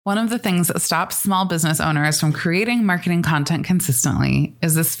One of the things that stops small business owners from creating marketing content consistently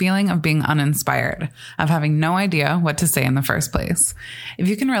is this feeling of being uninspired, of having no idea what to say in the first place. If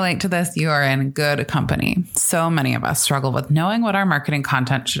you can relate to this, you are in good company. So many of us struggle with knowing what our marketing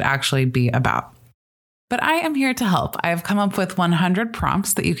content should actually be about. But I am here to help. I have come up with 100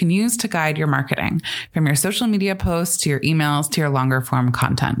 prompts that you can use to guide your marketing, from your social media posts to your emails to your longer form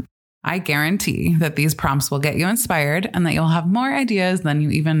content. I guarantee that these prompts will get you inspired and that you'll have more ideas than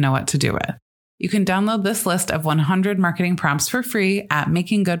you even know what to do with. You can download this list of 100 marketing prompts for free at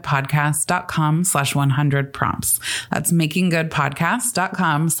makinggoodpodcast.com/100 prompts. That's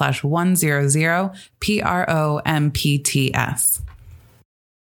makinggoodpodcast.com/100 PROMPTS.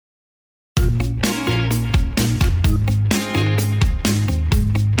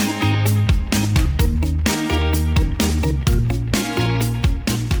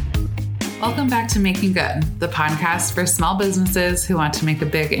 Welcome back to Making Good, the podcast for small businesses who want to make a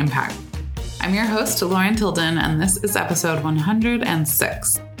big impact. I'm your host, Lauren Tilden, and this is episode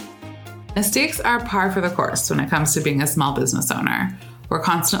 106. Mistakes are par for the course when it comes to being a small business owner. We're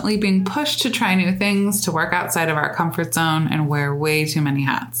constantly being pushed to try new things, to work outside of our comfort zone, and wear way too many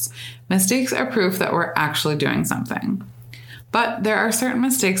hats. Mistakes are proof that we're actually doing something. But there are certain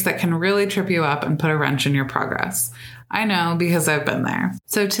mistakes that can really trip you up and put a wrench in your progress. I know because I've been there.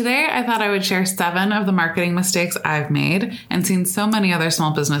 So today I thought I would share 7 of the marketing mistakes I've made and seen so many other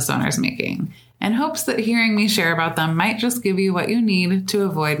small business owners making, in hopes that hearing me share about them might just give you what you need to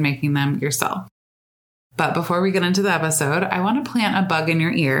avoid making them yourself. But before we get into the episode, I want to plant a bug in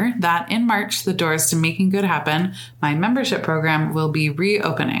your ear that in March, the doors to Making Good Happen, my membership program, will be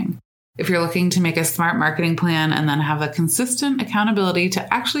reopening. If you're looking to make a smart marketing plan and then have the consistent accountability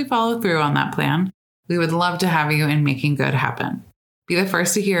to actually follow through on that plan, we would love to have you in Making Good Happen. Be the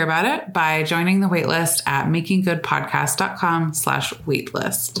first to hear about it by joining the waitlist at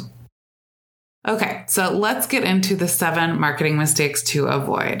makinggoodpodcast.com/waitlist. Okay, so let's get into the 7 marketing mistakes to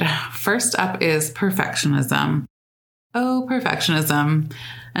avoid. First up is perfectionism. Oh, perfectionism.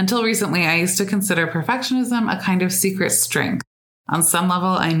 Until recently, I used to consider perfectionism a kind of secret strength. On some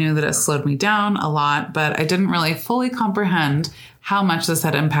level, I knew that it slowed me down a lot, but I didn't really fully comprehend how much this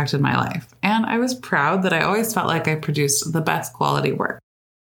had impacted my life. And I was proud that I always felt like I produced the best quality work.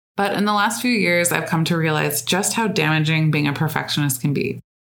 But in the last few years, I've come to realize just how damaging being a perfectionist can be.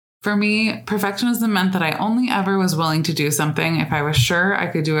 For me, perfectionism meant that I only ever was willing to do something if I was sure I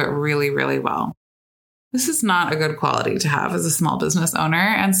could do it really, really well. This is not a good quality to have as a small business owner,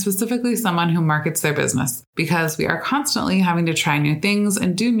 and specifically someone who markets their business, because we are constantly having to try new things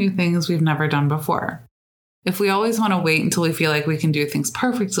and do new things we've never done before. If we always want to wait until we feel like we can do things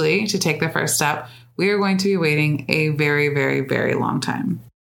perfectly to take the first step, we are going to be waiting a very, very, very long time.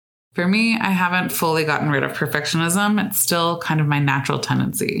 For me, I haven't fully gotten rid of perfectionism. It's still kind of my natural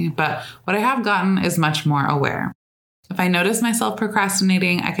tendency, but what I have gotten is much more aware. If I notice myself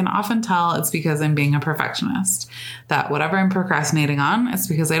procrastinating, I can often tell it's because I'm being a perfectionist, that whatever I'm procrastinating on is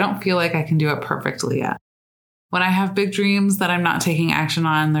because I don't feel like I can do it perfectly yet. When I have big dreams that I'm not taking action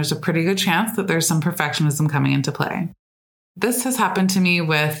on, there's a pretty good chance that there's some perfectionism coming into play. This has happened to me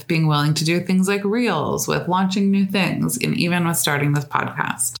with being willing to do things like Reels, with launching new things, and even with starting this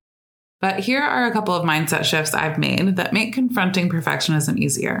podcast. But here are a couple of mindset shifts I've made that make confronting perfectionism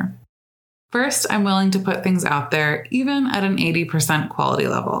easier. First, I'm willing to put things out there, even at an 80% quality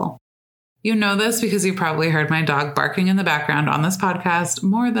level. You know this because you've probably heard my dog barking in the background on this podcast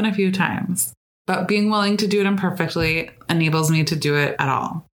more than a few times. But being willing to do it imperfectly enables me to do it at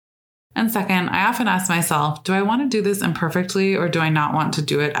all. And second, I often ask myself, do I want to do this imperfectly or do I not want to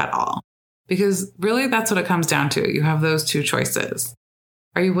do it at all? Because really that's what it comes down to. You have those 2 choices.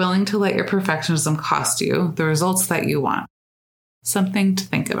 Are you willing to let your perfectionism cost you the results that you want? Something to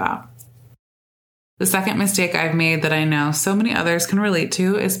think about. The second mistake I've made that I know so many others can relate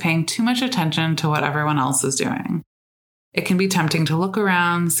to is paying too much attention to what everyone else is doing. It can be tempting to look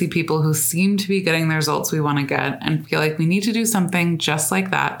around, see people who seem to be getting the results we want to get, and feel like we need to do something just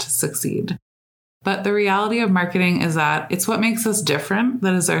like that to succeed. But the reality of marketing is that it's what makes us different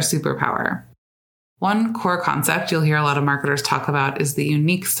that is our superpower. One core concept you'll hear a lot of marketers talk about is the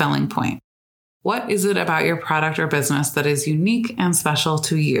unique selling point. What is it about your product or business that is unique and special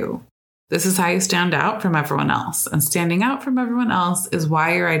to you? This is how you stand out from everyone else, and standing out from everyone else is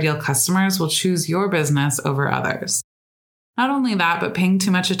why your ideal customers will choose your business over others. Not only that, but paying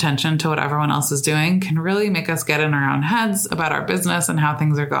too much attention to what everyone else is doing can really make us get in our own heads about our business and how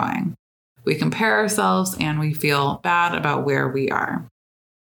things are going. We compare ourselves and we feel bad about where we are.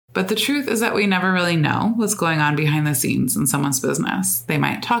 But the truth is that we never really know what's going on behind the scenes in someone's business. They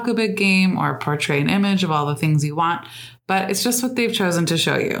might talk a big game or portray an image of all the things you want, but it's just what they've chosen to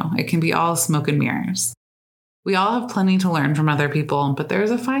show you. It can be all smoke and mirrors. We all have plenty to learn from other people, but there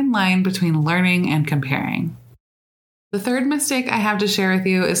is a fine line between learning and comparing. The third mistake I have to share with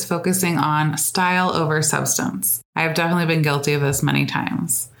you is focusing on style over substance. I have definitely been guilty of this many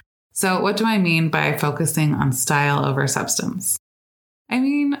times. So what do I mean by focusing on style over substance? I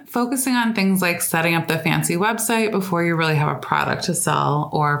mean, focusing on things like setting up the fancy website before you really have a product to sell,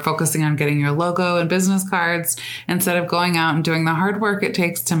 or focusing on getting your logo and business cards instead of going out and doing the hard work it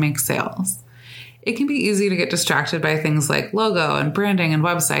takes to make sales. It can be easy to get distracted by things like logo and branding and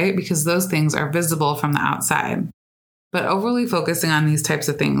website because those things are visible from the outside. But overly focusing on these types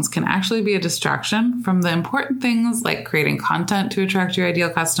of things can actually be a distraction from the important things like creating content to attract your ideal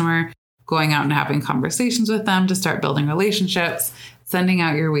customer, going out and having conversations with them to start building relationships, sending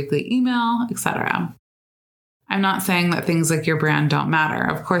out your weekly email, etc. I'm not saying that things like your brand don't matter.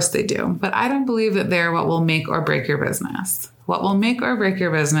 Of course they do. But I don't believe that they're what will make or break your business. What will make or break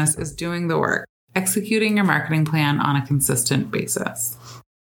your business is doing the work, executing your marketing plan on a consistent basis.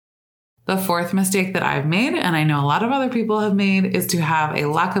 The fourth mistake that I've made, and I know a lot of other people have made, is to have a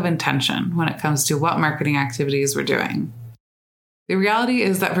lack of intention when it comes to what marketing activities we're doing. The reality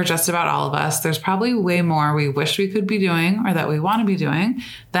is that for just about all of us, there's probably way more we wish we could be doing or that we want to be doing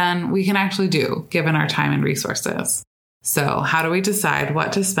than we can actually do given our time and resources. So how do we decide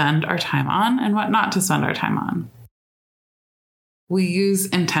what to spend our time on and what not to spend our time on? We use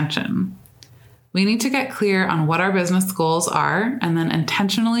intention. We need to get clear on what our business goals are and then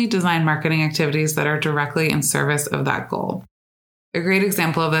intentionally design marketing activities that are directly in service of that goal. A great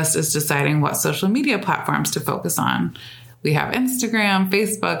example of this is deciding what social media platforms to focus on. We have Instagram,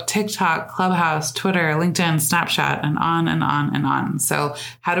 Facebook, TikTok, Clubhouse, Twitter, LinkedIn, Snapchat, and on and on and on. So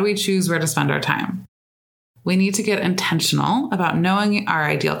how do we choose where to spend our time? We need to get intentional about knowing our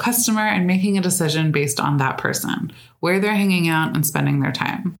ideal customer and making a decision based on that person, where they're hanging out and spending their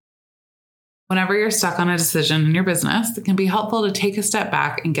time. Whenever you're stuck on a decision in your business, it can be helpful to take a step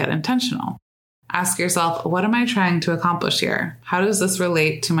back and get intentional. Ask yourself, what am I trying to accomplish here? How does this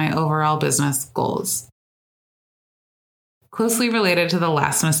relate to my overall business goals? Closely related to the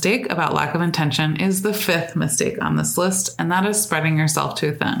last mistake about lack of intention is the fifth mistake on this list, and that is spreading yourself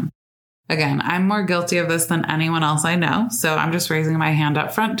too thin. Again, I'm more guilty of this than anyone else I know, so I'm just raising my hand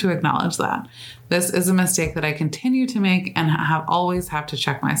up front to acknowledge that. This is a mistake that I continue to make and always have to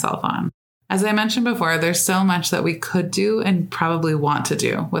check myself on. As I mentioned before, there's so much that we could do and probably want to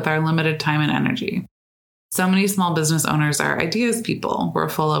do with our limited time and energy. So many small business owners are ideas people. We're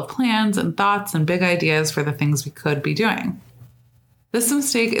full of plans and thoughts and big ideas for the things we could be doing. This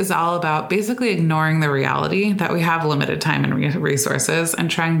mistake is all about basically ignoring the reality that we have limited time and resources and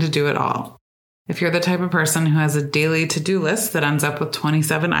trying to do it all. If you're the type of person who has a daily to-do list that ends up with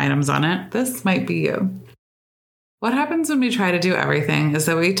 27 items on it, this might be you. What happens when we try to do everything is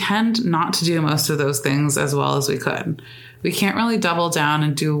that we tend not to do most of those things as well as we could. We can't really double down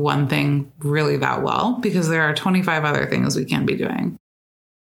and do one thing really that well because there are 25 other things we can be doing.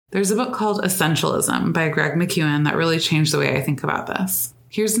 There's a book called Essentialism by Greg McKeown that really changed the way I think about this.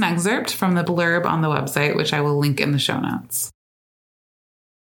 Here's an excerpt from the blurb on the website, which I will link in the show notes.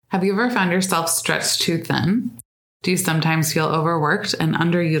 Have you ever found yourself stretched too thin? Do you sometimes feel overworked and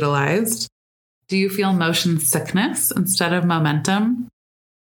underutilized? Do you feel motion sickness instead of momentum?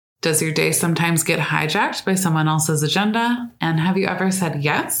 Does your day sometimes get hijacked by someone else's agenda? And have you ever said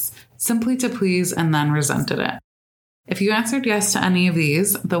yes simply to please and then resented it? If you answered yes to any of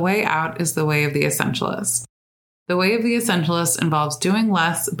these, the way out is the way of the essentialist. The way of the essentialist involves doing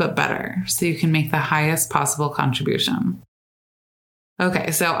less but better so you can make the highest possible contribution.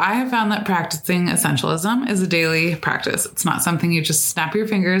 Okay, so I have found that practicing essentialism is a daily practice. It's not something you just snap your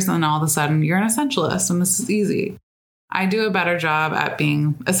fingers and then all of a sudden you're an essentialist and this is easy. I do a better job at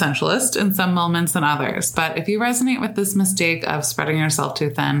being essentialist in some moments than others, but if you resonate with this mistake of spreading yourself too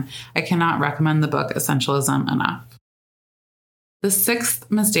thin, I cannot recommend the book Essentialism enough. The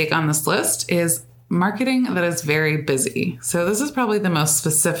sixth mistake on this list is marketing that is very busy. So this is probably the most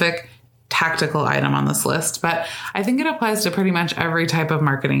specific tactical item on this list, but I think it applies to pretty much every type of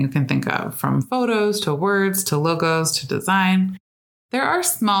marketing you can think of, from photos to words to logos to design. There are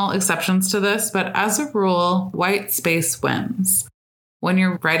small exceptions to this, but as a rule, white space wins. When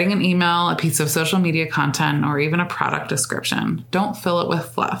you're writing an email, a piece of social media content, or even a product description, don't fill it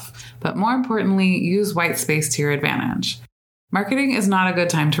with fluff, but more importantly, use white space to your advantage. Marketing is not a good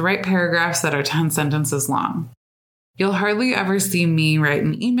time to write paragraphs that are 10 sentences long. You'll hardly ever see me write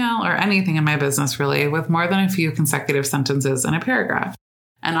an email or anything in my business really with more than a few consecutive sentences in a paragraph.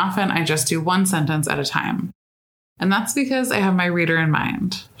 And often I just do one sentence at a time. And that's because I have my reader in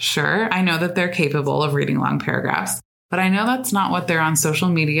mind. Sure, I know that they're capable of reading long paragraphs, But I know that's not what they're on social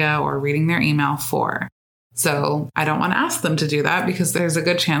media or reading their email for. So I don't want to ask them to do that because there's a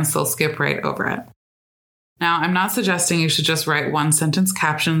good chance they'll skip right over it. Now, I'm not suggesting you should just write one-sentence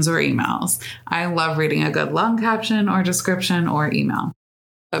captions or emails. I love reading a good long caption or description or email.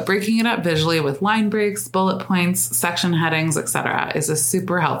 But breaking it up visually with line breaks, bullet points, section headings, etc. is a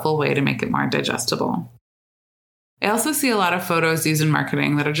super helpful way to make it more digestible. I also see a lot of photos used in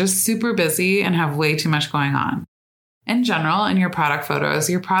marketing that are just super busy and have way too much going on. In general, in your product photos,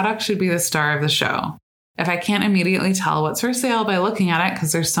 your product should be the star of the show. If I can't immediately tell what's for sale by looking at it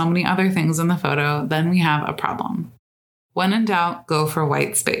because there's so many other things in the photo, then we have a problem. When in doubt, go for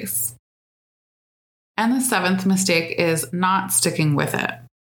white space. And the seventh mistake is not sticking with it.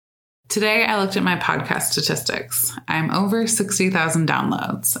 Today, I looked at my podcast statistics. I'm over 60,000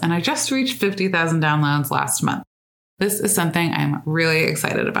 downloads, and I just reached 50,000 downloads last month. This is something I'm really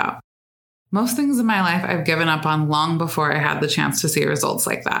excited about. Most things in my life I've given up on long before I had the chance to see results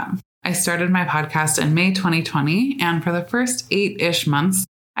like that. I started my podcast in May 2020, and for the first 8-ish months,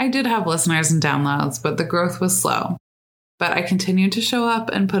 I did have listeners and downloads, but the growth was slow. But I continued to show up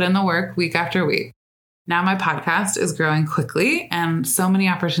and put in the work week after week. Now my podcast is growing quickly, and so many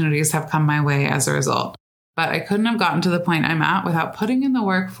opportunities have come my way as a result. But I couldn't have gotten to the point I'm at without putting in the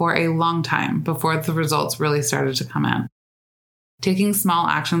work for a long time before the results really started to come in. Taking small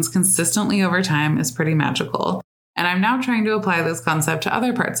actions consistently over time is pretty magical, and I'm now trying to apply this concept to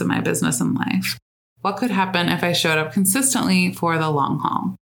other parts of my business and life. What could happen if I showed up consistently for the long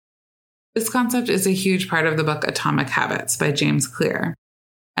haul? This concept is a huge part of the book Atomic Habits by James Clear.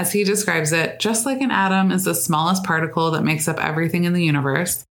 As he describes it, just like an atom is the smallest particle that makes up everything in the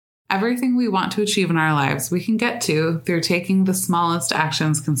universe, everything we want to achieve in our lives we can get to through taking the smallest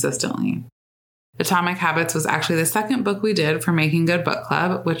actions consistently. Atomic Habits was actually the second book we did for Making Good Book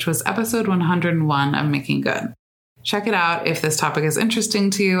Club, which was episode 101 of Making Good. Check it out. If this topic is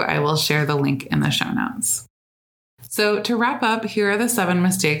interesting to you, I will share the link in the show notes. So to wrap up, here are the 7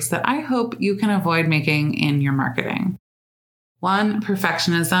 mistakes that I hope you can avoid making in your marketing. 1,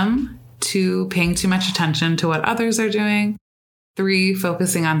 perfectionism. 2, paying too much attention to what others are doing. 3,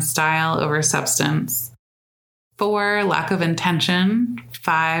 focusing on style over substance. 4, lack of intention.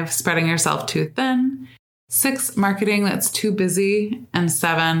 5, spreading yourself too thin. 6, marketing that's too busy. And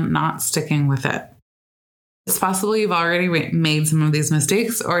 7, not sticking with it. It's possible you've already made some of these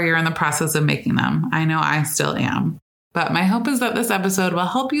mistakes or you're in the process of making them. I know I still am. But my hope is that this episode will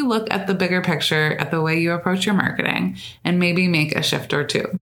help you look at the bigger picture, at the way you approach your marketing, and maybe make a shift or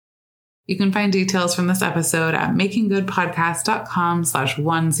two. You can find details from this episode at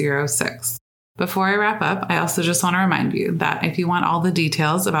makinggoodpodcast.com/106. Before I wrap up, I also just want to remind you that if you want all the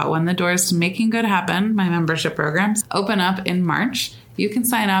details about when the doors to Making Good Happen, my membership programs, open up in March, you can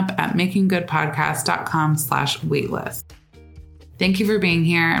sign up at makinggoodpodcast.com/waitlist. Thank you for being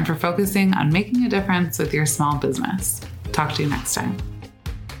here and for focusing on making a difference with your small business. Talk to you next time.